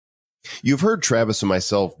You've heard Travis and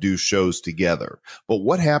myself do shows together, but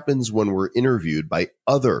what happens when we're interviewed by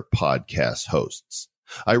other podcast hosts?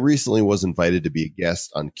 I recently was invited to be a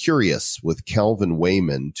guest on Curious with Calvin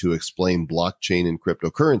Wayman to explain blockchain and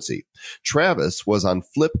cryptocurrency. Travis was on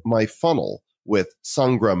Flip My Funnel with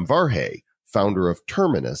Sangram Varhe, founder of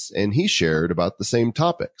Terminus, and he shared about the same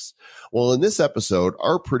topics. Well, in this episode,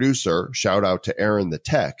 our producer, shout out to Aaron the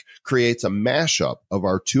Tech, creates a mashup of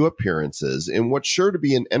our two appearances in what's sure to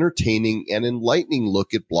be an entertaining and enlightening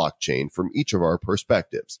look at blockchain from each of our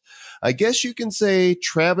perspectives. I guess you can say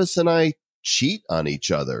Travis and I cheat on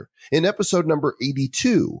each other in episode number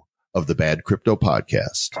 82 of the Bad Crypto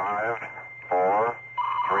Podcast. 5, 4,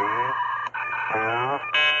 3, 2,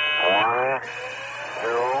 1,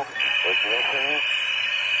 0.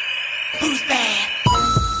 Who's bad?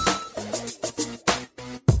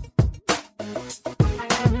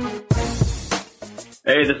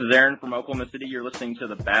 Hey, this is Aaron from Oklahoma City. You're listening to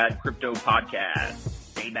the Bad Crypto Podcast.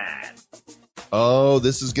 Stay bad. Oh,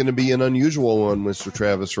 this is going to be an unusual one, Mr.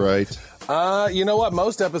 Travis, right? You know what?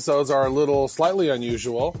 Most episodes are a little slightly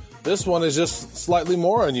unusual. This one is just slightly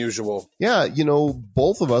more unusual. Yeah,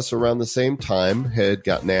 both of us around the same time had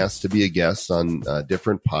gotten asked to be a guest on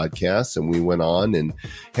different podcasts, and we went on and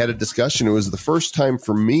had a discussion. It was the first time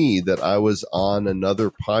for me that I was on another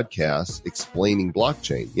podcast explaining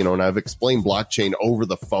blockchain. And I've explained blockchain over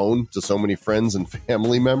the phone to so many friends and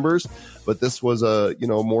family members, but this was a,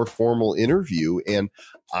 more formal interview, and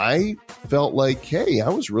I felt like, hey, I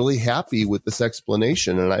was really happy with this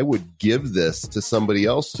explanation, and I would give this to somebody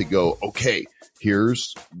else to go, okay,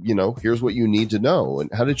 here's what you need to know. And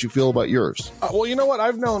how did you feel about yours? Well, you know what?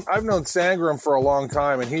 I've known Sangram for a long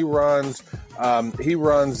time, and he runs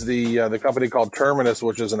the company called Terminus,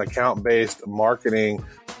 which is an account-based marketing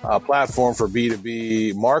platform for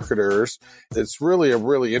B2B marketers. It's really a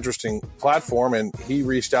really interesting platform. And he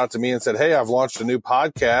reached out to me and said, hey, I've launched a new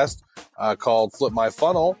podcast called Flip My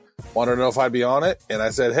Funnel. Wanted to know if I'd be on it. And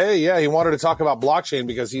I said, hey, yeah, he wanted to talk about blockchain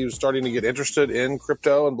because he was starting to get interested in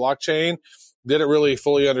crypto and blockchain. Didn't really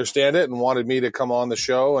fully understand it and wanted me to come on the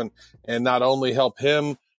show and not only help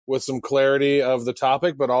him with some clarity of the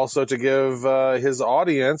topic, but also to give his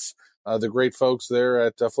audience, the great folks there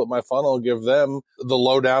at Flip My Funnel, give them the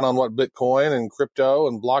lowdown on what Bitcoin and crypto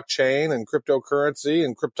and blockchain and cryptocurrency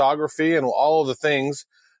and cryptography and all of the things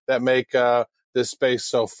that make this space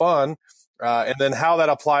so fun. And then how that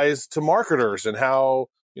applies to marketers and how,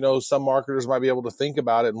 some marketers might be able to think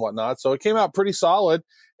about it and whatnot. So it came out pretty solid.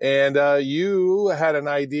 And you had an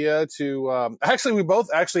idea to we both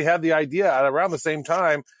actually had the idea at around the same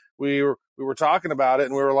time. We were talking about it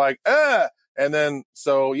and we were like, and then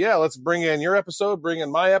so yeah, let's bring in your episode, bring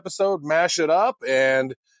in my episode, mash it up,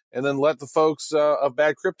 and then let the folks of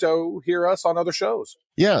Bad Crypto hear us on other shows.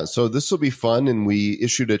 Yeah, so this will be fun, and we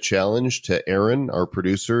issued a challenge to Aaron, our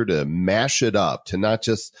producer, to mash it up, to not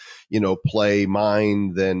just, play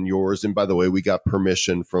mine, then yours. And by the way, we got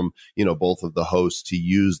permission from, both of the hosts to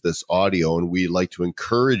use this audio, and we'd like to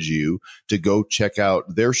encourage you to go check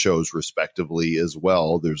out their shows respectively as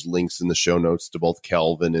well. There's links in the show notes to both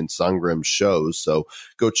Calvin and Sangram's shows, so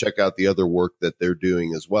go check out the other work that they're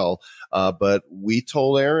doing as well. But we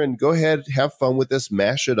told Aaron, go ahead, have fun with this,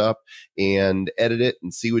 mash it up, and edit it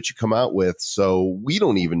and see what you come out with. So we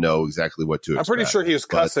don't even know exactly what to expect. I'm pretty sure he was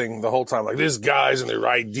cussing the whole time, like, these guys and their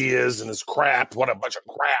ideas and this crap. What a bunch of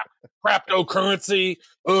crap. Cryptocurrency.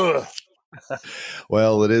 Ugh.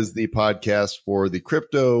 Well, it is the podcast for the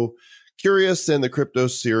crypto curious and the crypto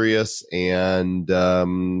serious. And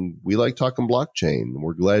we like talking blockchain.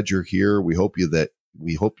 We're glad you're here. We hope you that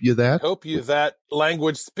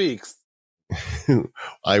language speaks.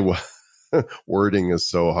 Wording is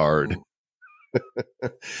so hard.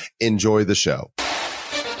 Enjoy the show.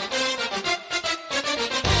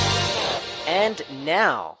 And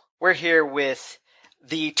now we're here with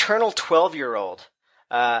the eternal 12-year-old.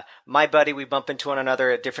 My buddy, we bump into one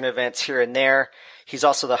another at different events here and there. He's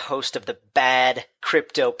also the host of the Bad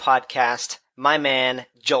Crypto Podcast. My man,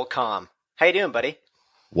 Joel Comm. How you doing, buddy?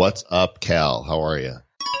 What's up, Cal? How are you?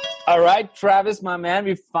 All right, Travis, my man,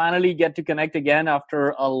 we finally get to connect again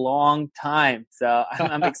after a long time. So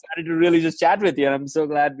I'm excited to really just chat with you. And I'm so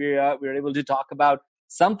glad we're able to talk about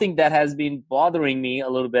something that has been bothering me a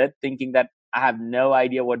little bit, thinking that I have no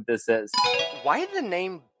idea what this is. Why the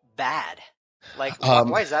name Bad? Like,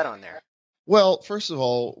 why is that on there? Well, first of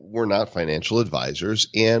all, we're not financial advisors,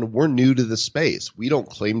 and we're new to the space. We don't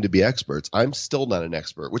claim to be experts. I'm still not an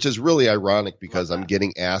expert, which is really ironic because I'm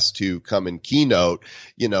getting asked to come and keynote,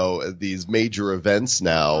 these major events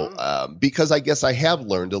now, because I guess I have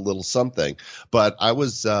learned a little something. But I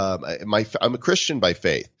was, I'm a Christian by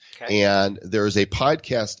faith. Okay. And there's a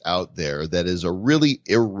podcast out there that is a really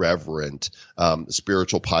irreverent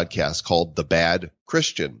spiritual podcast called The Bad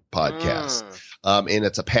Christian Podcast. And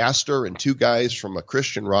it's a pastor and two guys from a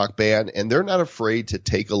Christian rock band, and they're not afraid to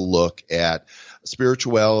take a look at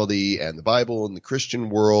spirituality and the Bible and the Christian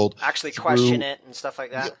world. Actually question it and stuff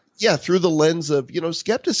like that. Yeah, through the lens of,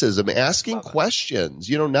 skepticism, asking questions,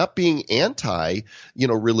 not being anti,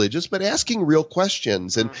 religious, but asking real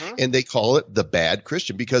questions. And they call it the bad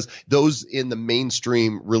Christian, because those in the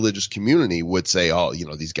mainstream religious community would say, oh,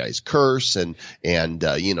 these guys curse and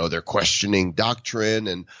they're questioning doctrine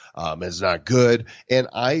and it's not good. And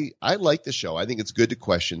I like the show. I think it's good to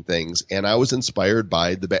question things. And I was inspired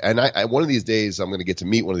by one of these days I'm going to get to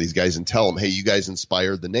meet one of these guys and tell them, hey, you guys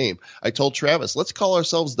inspired the name. I told Travis, let's call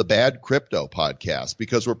ourselves the Bad Crypto Podcast,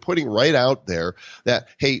 because we're putting right out there that,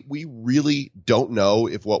 hey, we really don't know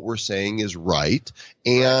if what we're saying is right.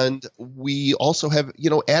 And we also have,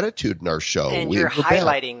 attitude in our show. And you're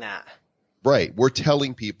highlighting that. Right. We're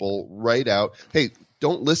telling people right out, hey,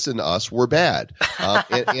 don't listen to us. We're bad.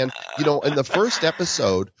 And in the first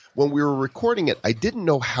episode, when we were recording it, I didn't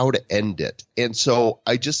know how to end it. And so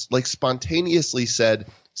I just spontaneously said,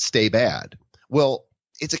 stay bad. Well,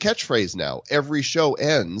 it's a catchphrase now. Every show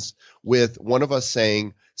ends with one of us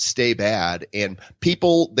saying, stay bad. And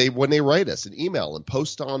people, when they write us an email and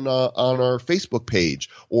post on our Facebook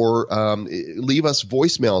page or leave us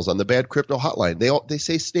voicemails on the Bad Crypto Hotline, they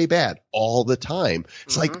say stay bad all the time.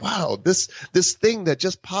 It's like, wow, this thing that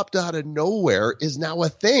just popped out of nowhere is now a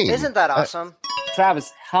thing. Isn't that awesome?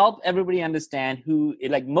 Travis, help everybody understand who,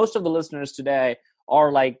 most of the listeners today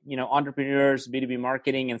are entrepreneurs, B2B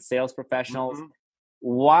marketing and sales professionals.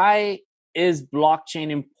 Why is blockchain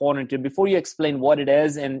important to, before you explain what it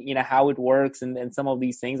is and how it works and some of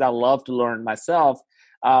these things? I love to learn myself.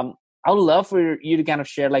 I would love for you to kind of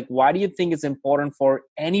share, why do you think it's important for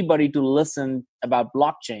anybody to listen about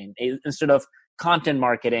blockchain instead of content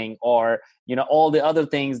marketing or all the other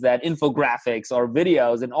things, that infographics or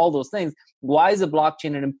videos and all those things? Why is the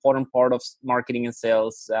blockchain an important part of marketing and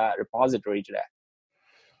sales repository today?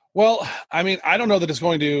 Well, I mean, I don't know that it's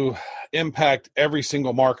going to impact every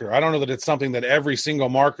single marketer. I don't know that it's something that every single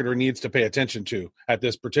marketer needs to pay attention to at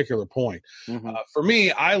this particular point. For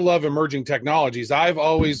me, I love emerging technologies. I've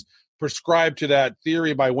always prescribed to that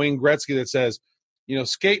theory by Wayne Gretzky that says,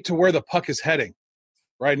 skate to where the puck is heading,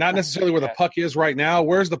 right? Not necessarily where the puck is right now.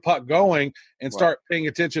 Where's the puck going? And start paying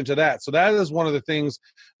attention to that. So that is one of the things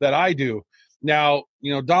that I do. Now,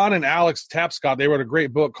 Don and Alex Tapscott, they wrote a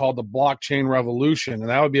great book called The Blockchain Revolution, and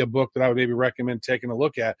that would be a book that I would maybe recommend taking a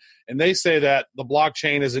look at. And they say that the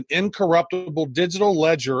blockchain is an incorruptible digital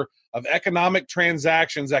ledger of economic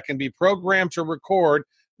transactions that can be programmed to record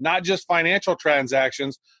not just financial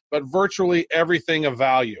transactions, but virtually everything of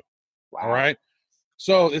value. Wow. All right?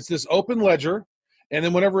 So it's this open ledger, and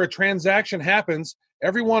then whenever a transaction happens,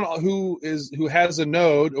 everyone who has a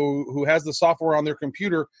node or who has the software on their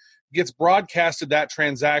computer gets broadcasted that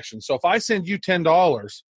transaction. So if I send you $10,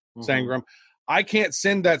 Sangram, I can't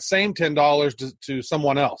send that same $10 to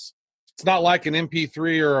someone else. It's not like an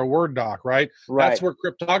MP3 or a Word doc, right? That's where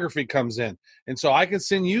cryptography comes in. And so I can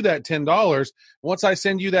send you that $10. Once I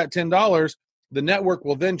send you that $10, the network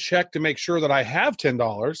will then check to make sure that I have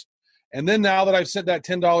 $10. And then now that I've sent that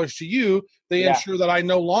 $10 to you, they ensure that I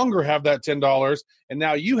no longer have that $10. And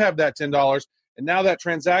now you have that $10. And now that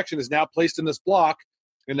transaction is now placed in this block.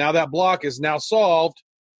 And now that block is now solved,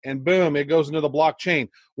 and boom, it goes into the blockchain.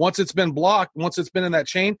 Once it's been blocked, once it's been in that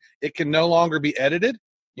chain, it can no longer be edited.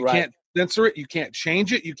 You can't censor it. You can't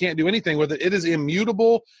change it. You can't do anything with it. It is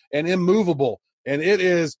immutable and immovable. And it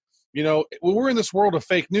is, we're in this world of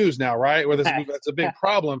fake news now, right? Where that's a big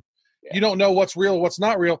problem. You don't know what's real, what's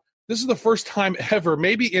not real. This is the first time ever,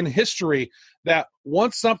 maybe in history, that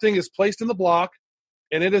once something is placed in the block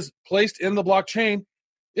and it is placed in the blockchain,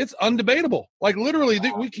 it's undebatable. Literally,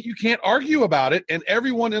 you can't argue about it, and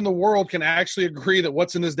everyone in the world can actually agree that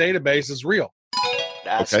what's in this database is real.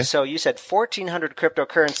 So you said 1,400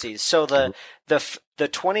 cryptocurrencies. So the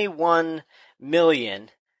 21 million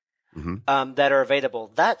that are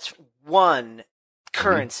available, that's one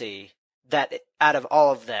currency that out of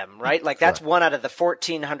all of them, right? That's one out of the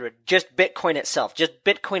 1,400. Just Bitcoin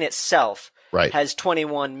itself has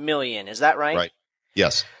 21 million. Is that right? Right.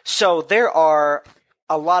 Yes. So there are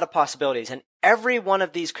a lot of possibilities, and every one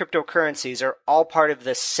of these cryptocurrencies are all part of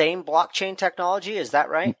the same blockchain technology. Is that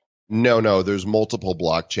right? No, there's multiple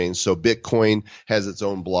blockchains. So Bitcoin has its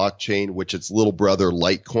own blockchain, which its little brother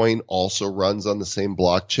Litecoin also runs on the same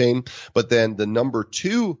blockchain. But then the number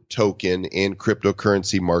 2 token in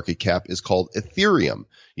cryptocurrency market cap is called Ethereum.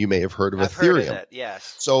 You may have heard of I've Ethereum. heard of it,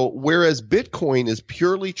 yes. So whereas Bitcoin is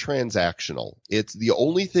purely transactional, it's the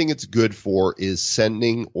only thing it's good for is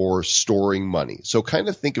sending or storing money. So kind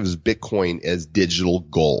of think of Bitcoin as digital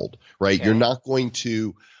gold, right? Okay. You're not going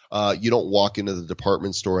to you don't walk into the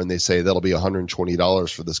department store and they say that'll be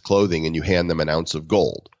 $120 for this clothing and you hand them an ounce of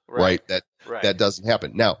gold, right? That doesn't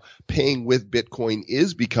happen. Now, paying with Bitcoin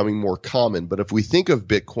is becoming more common, but if we think of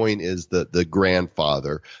Bitcoin as the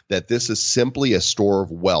grandfather, that this is simply a store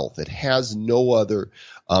of wealth. It has no other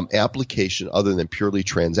application other than purely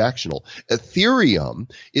transactional.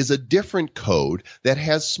 Ethereum is a different code that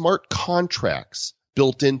has smart contracts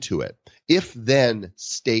built into it. If-then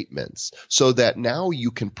statements, so that now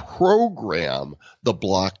you can program the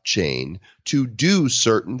blockchain to do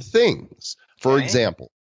certain things. For example,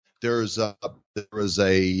 there was a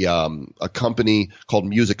company called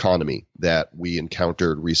Musiconomy that we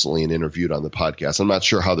encountered recently and interviewed on the podcast. I'm not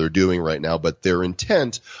sure how they're doing right now, but their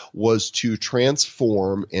intent was to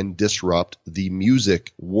transform and disrupt the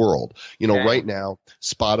music world. Right now,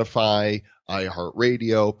 Spotify,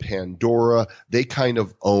 iHeartRadio, Pandora, they kind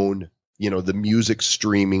of own the music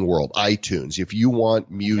streaming world. iTunes, if you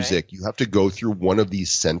want music, you have to go through one of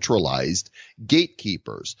these centralized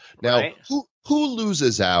gatekeepers. Now, who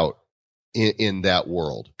loses out in that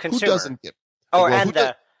world? Consumer. Who doesn't get?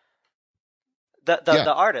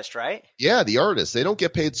 The artist, right? Yeah, the artist. They don't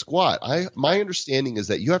get paid squat. My understanding is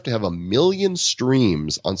that you have to have 1 million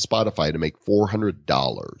streams on Spotify to make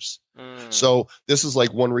 $400. So this is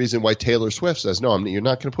like one reason why Taylor Swift says, no, you're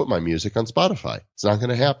not going to put my music on Spotify. It's not going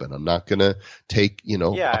to happen. I'm not going to take, a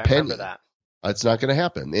penny. I remember that. It's not going to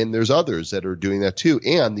happen. And there's others that are doing that too.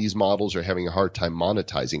 And these models are having a hard time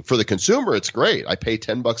monetizing. For the consumer, it's great. I pay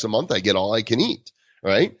 $10 a month. I get all I can eat,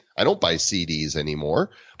 right? I don't buy CDs anymore,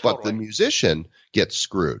 but the musician gets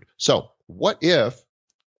screwed. So what if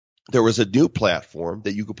there was a new platform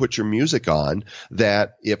that you could put your music on,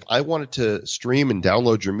 that if I wanted to stream and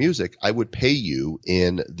download your music, I would pay you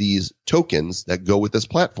in these tokens that go with this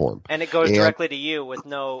platform. And it goes directly to you with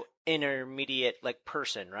no intermediate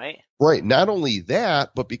person, right? Right. Not only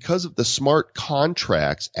that, but because of the smart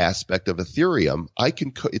contracts aspect of Ethereum,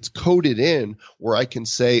 it's coded in where I can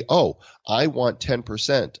say, oh, I want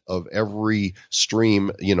 10% of every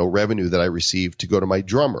stream, revenue that I receive to go to my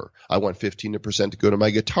drummer. I want 15% to go to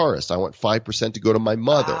my guitarist. I want 5% to go to my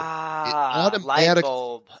mother. It automatically, light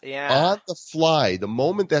bulb. Yeah. on the fly, the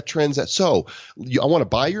moment that I want to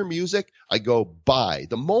buy your music, I go buy.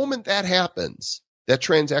 The moment that happens, that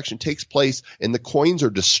transaction takes place and the coins are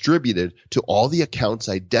distributed to all the accounts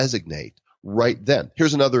I designate right then.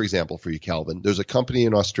 Here's another example for you, Calvin. There's a company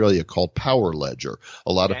in Australia called Power Ledger.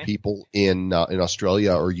 A lot of people in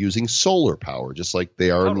Australia are using solar power, just like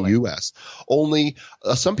they are in the U.S. Only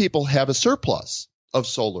some people have a surplus of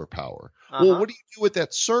solar power. Well, what do you do with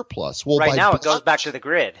that surplus? Well, right now it goes back to the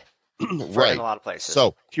grid. Right. In a lot of places.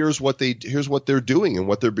 So here's what they're doing and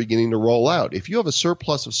what they're beginning to roll out. If you have a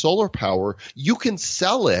surplus of solar power, you can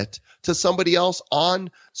sell it to somebody else on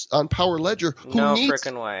Power Ledger who needs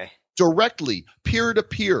it directly, peer to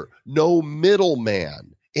peer, no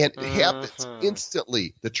middleman. And it happens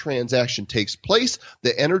instantly. The transaction takes place.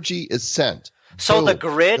 The energy is sent. So boom. The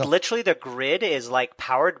grid, literally the grid is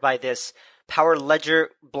powered by this Power Ledger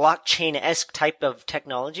blockchain-esque type of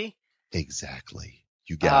technology? Exactly.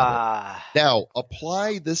 You got it. Now,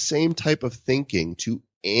 apply the same type of thinking to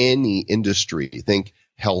any industry. Think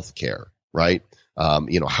healthcare, right?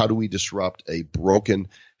 How do we disrupt a broken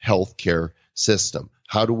healthcare system?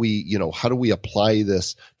 How do we apply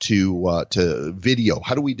this to video?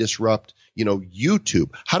 How do we disrupt, YouTube?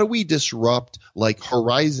 How do we disrupt, like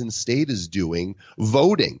Horizon State is doing,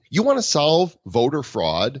 voting? You want to solve voter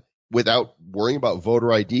fraud without worrying about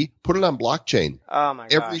voter ID? Put it on blockchain. Oh my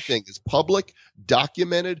gosh. Everything is public,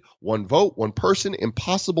 documented, one vote, one person,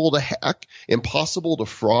 impossible to hack, impossible to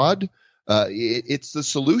fraud. It's the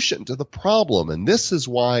solution to the problem. And this is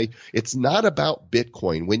why it's not about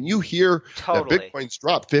Bitcoin. When you hear that Bitcoin's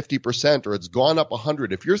dropped 50% or it's gone up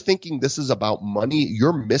 100, if you're thinking this is about money,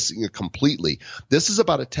 you're missing it completely. This is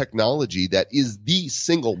about a technology that is the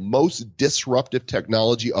single most disruptive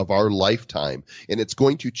technology of our lifetime. And it's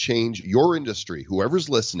going to change your industry. Whoever's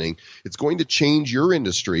listening, it's going to change your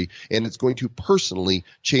industry, and it's going to personally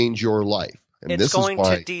change your life. And it's going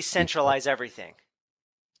to decentralize everything.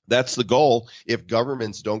 That's the goal. If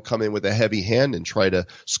governments don't come in with a heavy hand and try to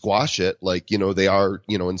squash it, like, they are,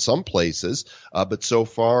 in some places. But so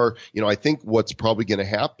far, I think what's probably going to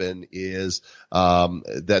happen is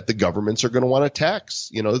that the governments are going to want to tax,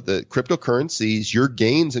 the cryptocurrencies, your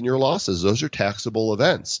gains and your losses. Those are taxable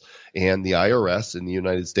events. And the IRS in the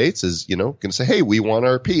United States is, going to say, hey, we want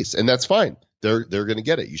our piece. And that's fine. They're going to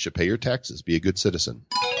get it. You should pay your taxes. Be a good citizen.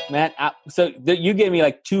 Man, you gave me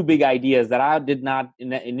like two big ideas that I did not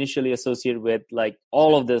initially associate with like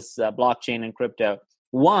all of this blockchain and crypto.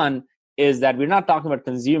 One is that we're not talking about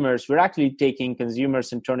consumers. We're actually taking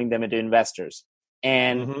consumers and turning them into investors.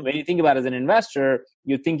 And when you think about it as an investor,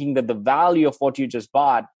 you're thinking that the value of what you just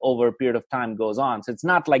bought over a period of time goes on. So it's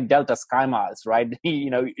not like Delta SkyMiles, right?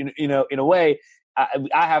 In a way, I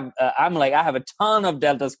have a ton of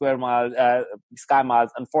Delta SkyMiles,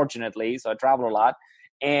 unfortunately. So I travel a lot.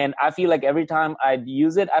 And I feel like every time I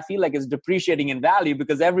use it, I feel like it's depreciating in value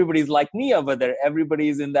because everybody's like me over there.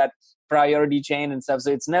 Everybody's in that priority chain and stuff.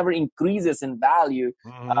 So it's never increases in value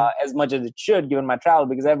as much as it should given my travel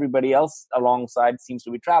because everybody else alongside seems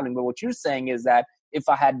to be traveling. But what you're saying is that if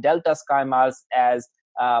I had Delta SkyMiles as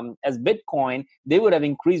Bitcoin, they would have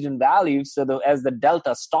increased in value. So as the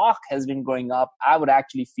Delta stock has been going up, I would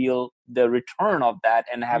actually feel the return of that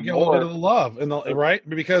and have more. A little bit of the love, right?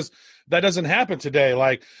 Because that doesn't happen today.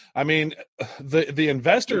 Like, I mean, the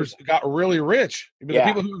investors got really rich. The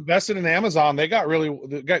people who invested in Amazon, they got really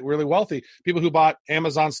wealthy. People who bought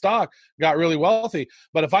Amazon stock got really wealthy.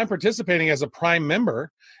 But if I'm participating as a Prime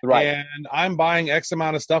member, and I'm buying X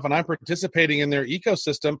amount of stuff and I'm participating in their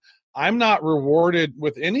ecosystem, I'm not rewarded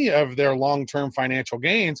with any of their long-term financial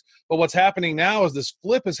gains. But what's happening now is this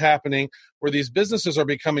flip is happening where these businesses are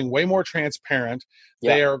becoming way more transparent.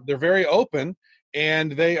 They're very open,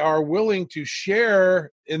 and they are willing to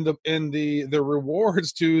share in the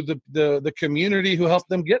rewards to the community who helped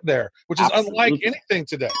them get there, which is unlike anything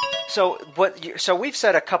today. So we've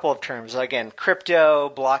said a couple of terms, again,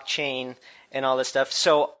 crypto, blockchain, and all this stuff.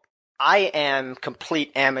 So I am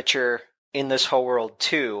complete amateur in this whole world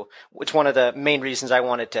too, which one of the main reasons I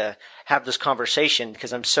wanted to have this conversation,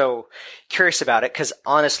 because I'm so curious about it, because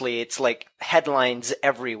honestly, it's like headlines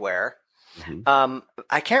everywhere.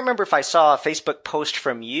 I can't remember if I saw a Facebook post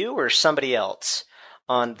from you or somebody else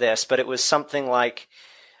on this, but it was something like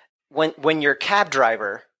when your cab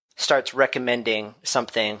driver starts recommending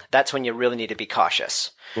something, that's when you really need to be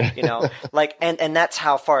cautious, like, and that's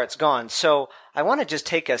how far it's gone. So I want to just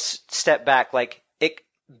take a step back, like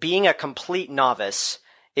being a complete novice,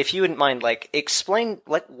 if you wouldn't mind, like explain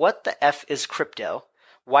like what the F is crypto?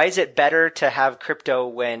 Why is it better to have crypto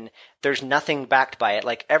when there's nothing backed by it?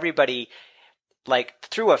 Like everybody like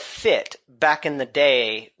threw a fit back in the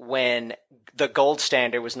day when the gold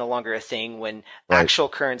standard was no longer a thing, when actual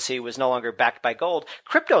currency was no longer backed by gold.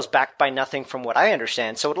 Crypto's backed by nothing from what I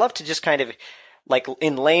understand. So I'd love to just kind of like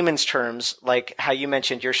in layman's terms, like how you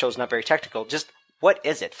mentioned your show's not very technical, just what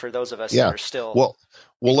is it for those of us that are still...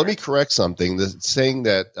 Well, let me correct something. Saying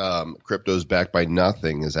that crypto is backed by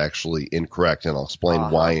nothing is actually incorrect, and I'll explain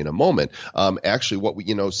why in a moment. Actually, what we,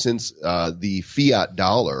 since the fiat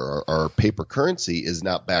dollar, our paper currency, is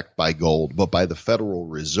not backed by gold, but by the Federal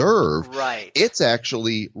Reserve, it's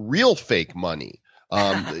actually real fake money.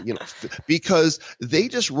 Because they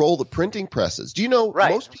just roll the printing presses. Do you know,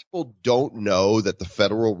 most people don't know that the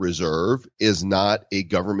Federal Reserve is not a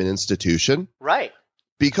government institution. Right.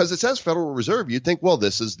 Because it says Federal Reserve, you'd think, well,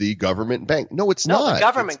 this is the government bank. No, it's not. The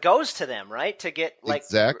government goes to them, right? To get like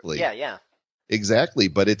exactly. Yeah. Exactly,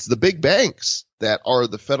 but it's the big banks that are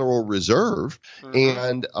the Federal Reserve,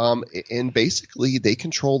 and basically they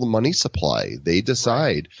control the money supply. They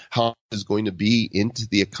decide how it is going to be into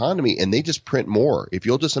the economy, and they just print more. If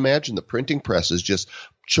you'll just imagine the printing press is just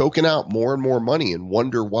choking out more and more money, and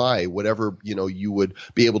wonder why whatever you would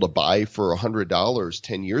be able to buy for $100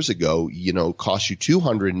 10 years ago, costs you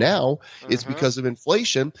 $200 now. It's because of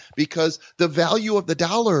inflation, because the value of the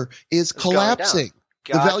dollar is collapsing.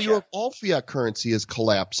 The value of all fiat currency is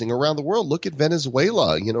collapsing around the world. Look at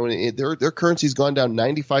Venezuela. Their currency's gone down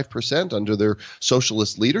 95% under their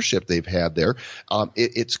socialist leadership they've had there.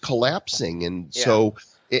 It's collapsing. And so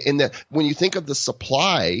in that, when you think of the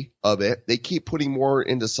supply of it, they keep putting more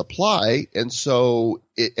into supply. And so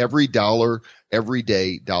every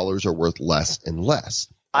day, dollars are worth less and less.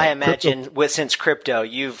 I imagine since crypto,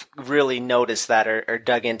 you've really noticed that or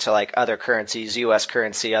dug into like other currencies, U.S.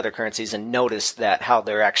 currency, other currencies, and noticed that how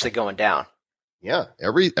they're actually going down. Yeah,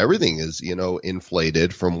 everything is,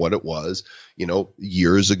 inflated from what it was,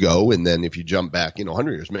 years ago. And then if you jump back,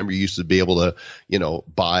 100 years, remember you used to be able to,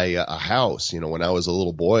 buy a house. When I was a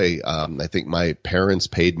little boy, I think my parents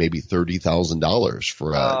paid maybe $30,000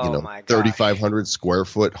 for a, 3,500 square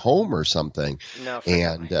foot home or something. No,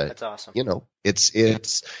 and that's awesome.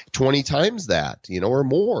 It's 20 times that, or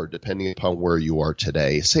more, depending upon where you are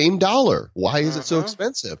today. Same dollar. Why is it so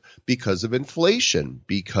expensive? Because of inflation,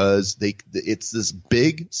 because it's this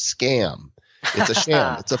big scam. It's a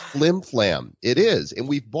sham. It's a flim flam. It is. And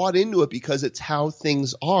we've bought into it because it's how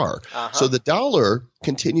things are. So the dollar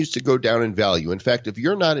continues to go down in value. In fact, if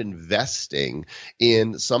you're not investing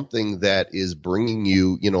in something that is bringing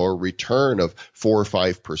you, a return of 4 or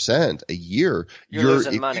 5% a year, you're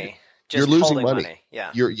losing money. You're losing money.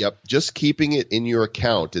 Yeah. Just keeping it in your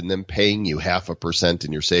account and then paying you 0.5%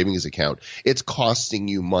 in your savings account. It's costing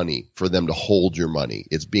you money for them to hold your money.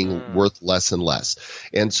 It's being worth less and less.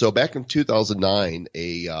 And so back in 2009,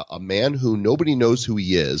 a man who nobody knows who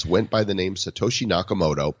he is went by the name Satoshi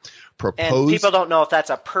Nakamoto proposed. And people don't know if that's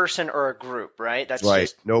a person or a group, right? That's right.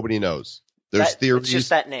 Just, nobody knows. There's theories. It's just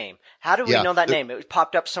that name. How do we know that name? It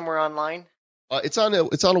popped up somewhere online? It's on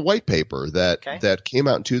a white paper that came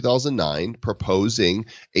out in 2009 proposing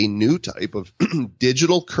a new type of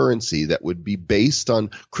digital currency that would be based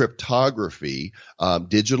on cryptography,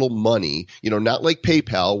 digital money, not like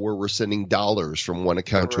PayPal where we're sending dollars from one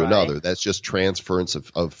account to another. That's just transference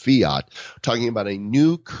of fiat. Talking about a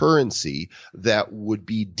new currency that would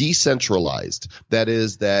be decentralized. That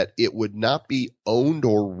is, that it would not be owned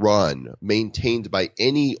or maintained by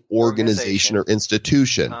any organization or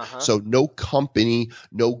institution. So no company,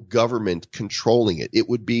 no government controlling it. It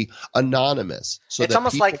would be anonymous. So it's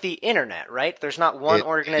almost like the internet, right? There's not one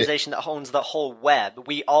organization that owns the whole web.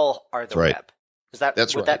 We all are the web.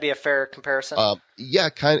 Would that be a fair comparison? Yeah,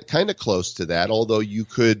 kind of close to that. Although you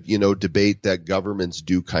could, debate that governments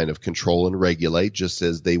do kind of control and regulate, just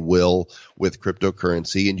as they will with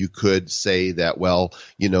cryptocurrency. And you could say that,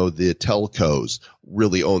 the telcos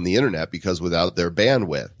really own the internet because without their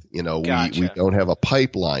bandwidth, we don't have a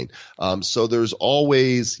pipeline. So there's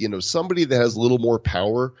always, somebody that has a little more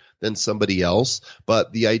power than somebody else.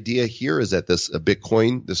 But the idea here is that this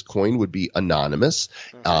coin would be anonymous,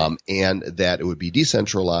 and that it would be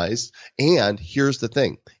decentralized. And here's the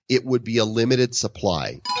thing. It would be a limited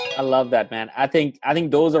supply. I love that, man. I think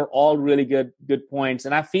those are all really good points.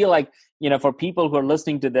 And I feel like, for people who are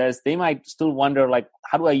listening to this, they might still wonder, like,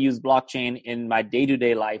 how do I use blockchain in my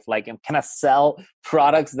day-to-day life? Like, can I sell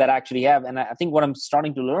products that I actually have? And I think what I'm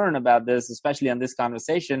starting to learn about this, especially on this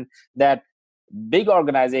conversation, that big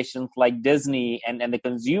organizations like Disney and the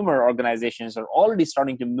consumer organizations are already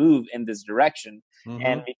starting to move in this direction.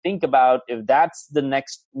 And we think about, if that's the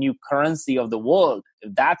next new currency of the world,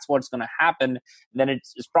 if that's what's going to happen, then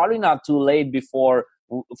it's probably not too late before,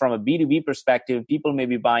 from a B2B perspective, people may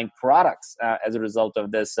be buying products as a result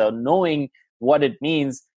of this. So knowing what it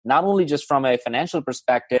means, not only just from a financial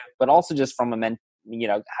perspective, but also just from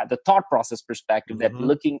the thought process perspective, that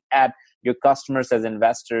looking at your customers as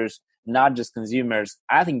investors, not just consumers,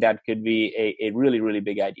 I think that could be a really, really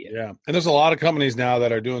big idea. Yeah. And there's a lot of companies now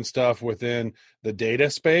that are doing stuff within the data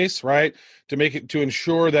space, right? To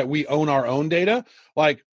ensure that we own our own data.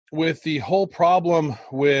 Like with the whole problem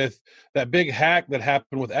with that big hack that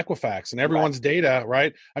happened with Equifax and everyone's data,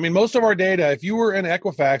 right? I mean, most of our data, if you were in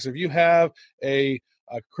Equifax, if you have a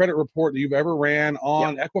credit report that you've ever ran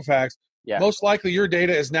on Equifax, most likely your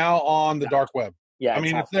data is now on the dark web. Yeah, I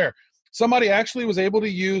mean, it's there. Somebody actually was able to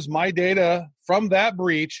use my data from that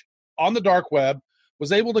breach on the dark web,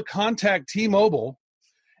 was able to contact T-Mobile,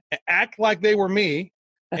 act like they were me,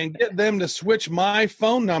 and get them to switch my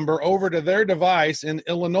phone number over to their device in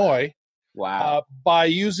Illinois. Wow. By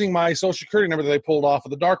using my social security number that they pulled off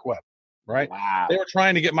of the dark web, right? Wow. They were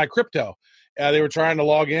trying to get my crypto. They were trying to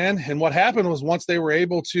log in. And what happened was, once they were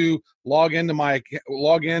able to log into my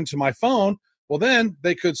phone, well, then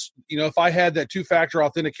they could, if I had that two-factor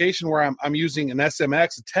authentication where I'm using an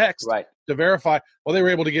SMX, a text, to verify, well, they were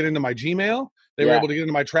able to get into my Gmail. They were able to get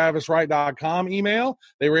into my TravisWright.com email.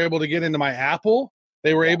 They were able to get into my Apple.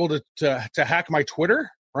 They were able to hack my Twitter,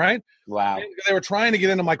 right? Wow. They were trying to get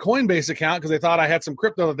into my Coinbase account because they thought I had some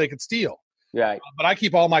crypto that they could steal. Right. But I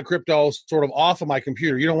keep all my crypto sort of off of my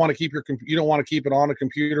computer. You don't want to keep it on a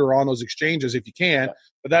computer or on those exchanges if you can,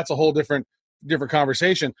 but that's a whole different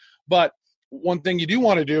conversation. But one thing you do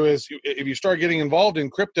want to do is, if you start getting involved in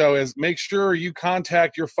crypto, is make sure you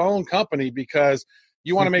contact your phone company, because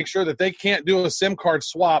you want to make sure that they can't do a SIM card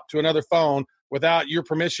swap to another phone without your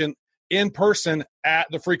permission in person at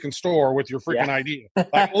the freaking store with your freaking ID.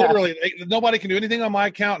 Like, literally, nobody can do anything on my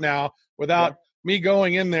account now without me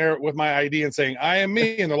going in there with my ID and saying, I am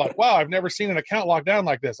me. And they're like, wow, I've never seen an account locked down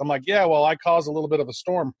like this. I'm like, yeah, well, I caused a little bit of a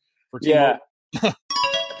storm for T-Mobile. Yeah.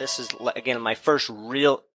 This is, again, my first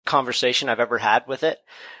real conversation I've ever had with it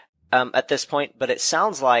at this point, but it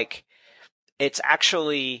sounds like it's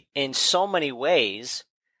actually, in so many ways,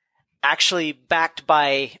 actually backed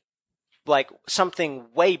by like something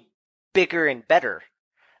way bigger and better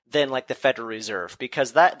than like the Federal Reserve,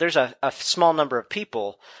 because that there's a small number of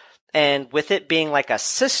people, and with it being like a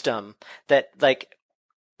system that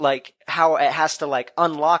like how it has to like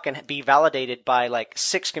unlock and be validated by like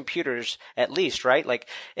 6 computers at least, right? Like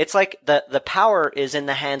it's like the power is in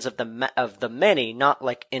the hands of the many, not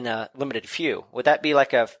like in a limited few. Would that be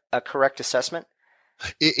like a correct assessment?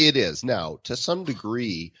 It is. Now, to some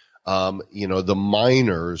degree, the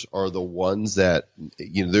miners are the ones that,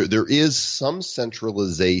 there is some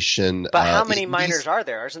centralization. But how many miners are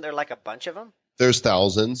there? Isn't there like a bunch of them? There's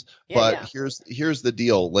thousands, but Yeah. here's the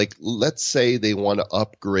deal. Like, let's say they want to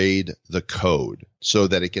upgrade the code so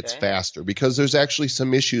that it gets faster, because there's actually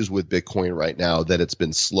some issues with Bitcoin right now, that it's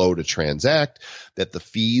been slow to transact, that the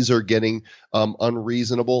fees are getting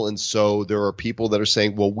unreasonable. And so there are people that are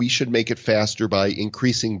saying, well, we should make it faster by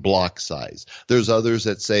increasing block size. There's others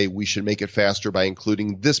that say we should make it faster by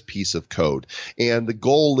including this piece of code. And the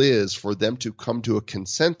goal is for them to come to a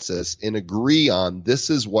consensus and agree on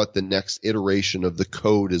this is what the next iteration of the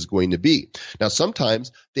code is going to be. Now,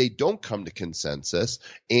 sometimes they don't come to consensus,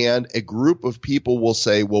 and a group of people will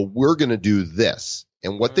say, well, we're going to do this.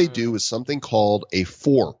 And what they do is something called a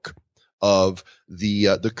fork of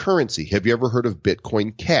the currency. Have you ever heard of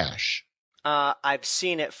Bitcoin Cash? I've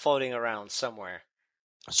seen it floating around somewhere.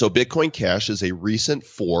 So Bitcoin Cash is a recent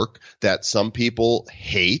fork that some people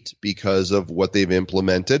hate because of what they've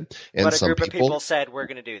implemented. And but a some group of people said, we're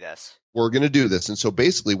going to do this. We're going to do this. And so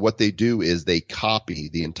basically what they do is they copy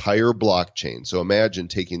the entire blockchain. So imagine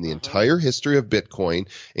taking the entire history of Bitcoin,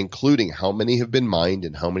 including how many have been mined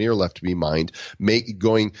and how many are left to be mined,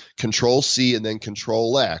 going Control C and then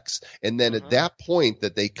Control X. And then at that point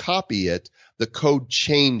that they copy it, the code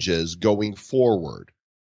changes going forward.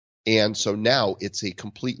 And so now it's a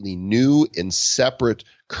completely new and separate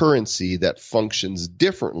currency that functions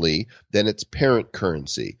differently than its parent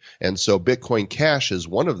currency. And so Bitcoin Cash is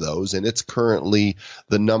one of those, and it's currently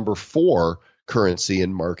the number 4 currency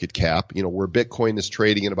in market cap. Where Bitcoin is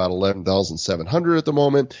trading at about 11,700 at the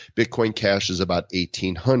moment, Bitcoin Cash is about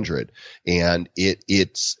 1,800. And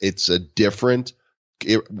it's a different,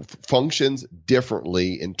 it functions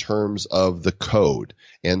differently in terms of the code.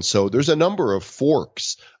 And so there's a number of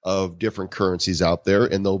forks of different currencies out there,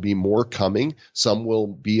 and there'll be more coming. Some will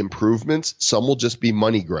be improvements. Some will just be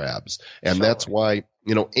money grabs. And that's why,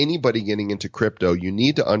 anybody getting into crypto, you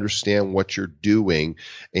need to understand what you're doing.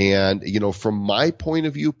 And, from my point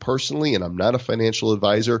of view personally, and I'm not a financial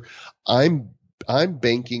advisor, I'm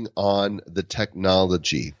banking on the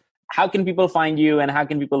technology. How can people find you, and how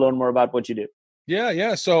can people learn more about what you do?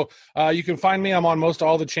 Yeah. So you can find me. I'm on most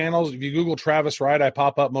all the channels. If you Google Travis Wright, I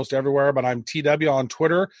pop up most everywhere, but I'm TW on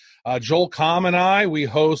Twitter. Joel Comm and I, we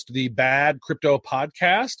host the Bad Crypto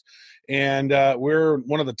Podcast, and we're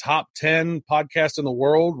one of the top 10 podcasts in the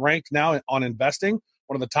world ranked now on investing,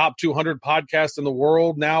 one of the top 200 podcasts in the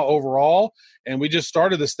world now overall. And we just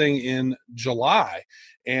started this thing in July.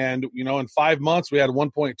 And, in 5 months, we had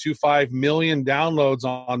 1.25 million downloads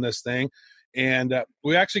on this thing. And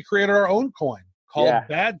we actually created our own coin called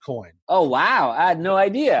Bad Coin. Oh, wow. I had no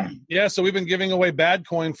idea. Yeah. So we've been giving away Bad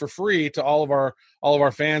Coin for free to all of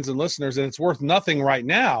our fans and listeners, and it's worth nothing right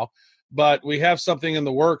now, but we have something in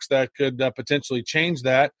the works that could potentially change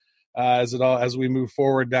that as we move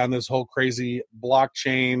forward down this whole crazy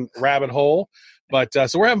blockchain rabbit hole. But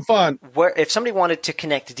so we're having fun. If somebody wanted to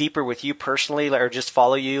connect deeper with you personally, or just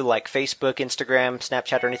follow you, like Facebook, Instagram,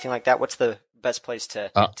 Snapchat, or anything like that, what's the best place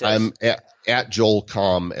to I'm at Joel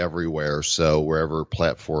Comm everywhere, so wherever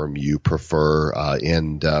platform you prefer.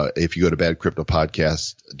 And if you go to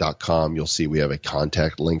badcryptopodcast.com, you'll see we have a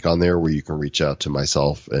contact link on there where you can reach out to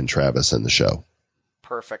myself and Travis and the show.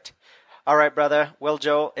 Perfect. All right, brother. Well,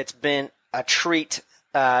 Joel, it's been a treat.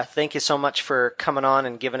 Thank you so much for coming on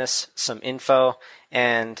and giving us some info.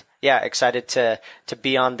 And excited to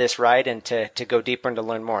be on this ride and to go deeper and to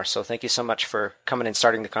learn more. So thank you so much for coming and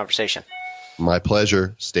starting the conversation. My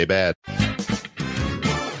pleasure. Stay bad.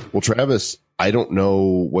 Well, Travis, I don't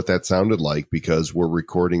know what that sounded like because we're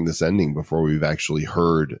recording this ending before we've actually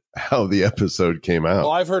heard how the episode came out.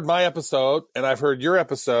 Well, I've heard my episode and I've heard your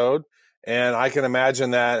episode, and I can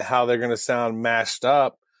imagine that how they're going to sound mashed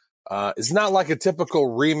up. It's not like a typical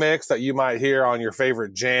remix that you might hear on your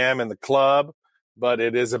favorite jam in the club. but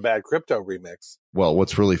it is a Bad Crypto remix. Well,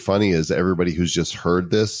 what's really funny is everybody who's just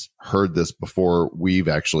heard this before we've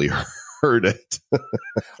actually heard it.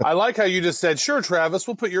 I like how you just said, sure, Travis,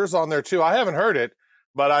 we'll put yours on there too. I haven't heard it,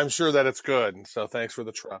 but I'm sure that it's good. So thanks for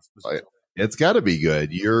the trust. It's got to be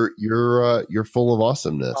good. You're full of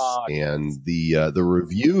awesomeness, and the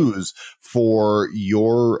reviews for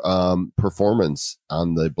your performance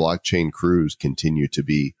on the blockchain cruise continue to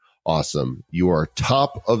be awesome. You are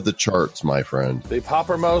top of the charts, my friend. The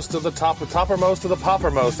poppermost of the toppermost of the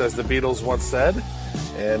poppermost, as the Beatles once said.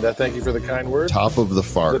 And thank you for the kind word. Top of the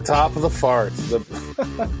fart. The top of the fart.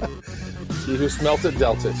 He who smelt it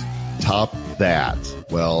dealt it. Top that.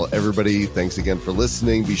 Well, everybody, thanks again for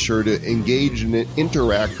listening. Be sure to engage and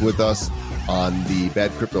interact with us on the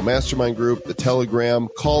Bad Crypto Mastermind group, the Telegram.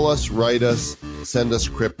 Call us, write us, send us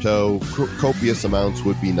crypto. Copious amounts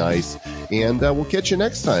would be nice. And we'll catch you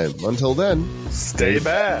next time. Until then, stay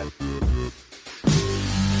bad.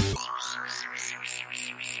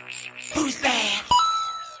 Who's bad?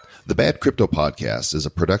 The Bad Crypto Podcast is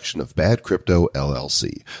a production of Bad Crypto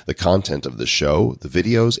LLC. The content of the show, the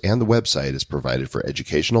videos, and the website is provided for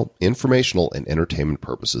educational, informational, and entertainment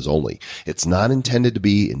purposes only. It's not intended to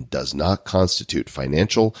be and does not constitute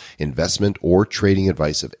financial, investment, or trading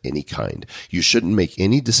advice of any kind. You shouldn't make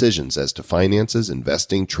any decisions as to finances,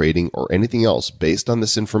 investing, trading, or anything else based on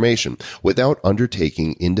this information without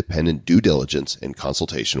undertaking independent due diligence and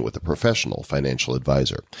consultation with a professional financial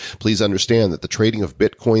advisor. Please understand that the trading of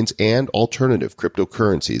Bitcoins and alternative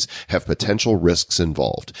cryptocurrencies have potential risks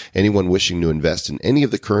involved. Anyone wishing to invest in any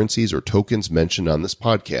of the currencies or tokens mentioned on this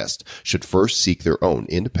podcast should first seek their own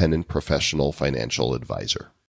independent professional financial advisor.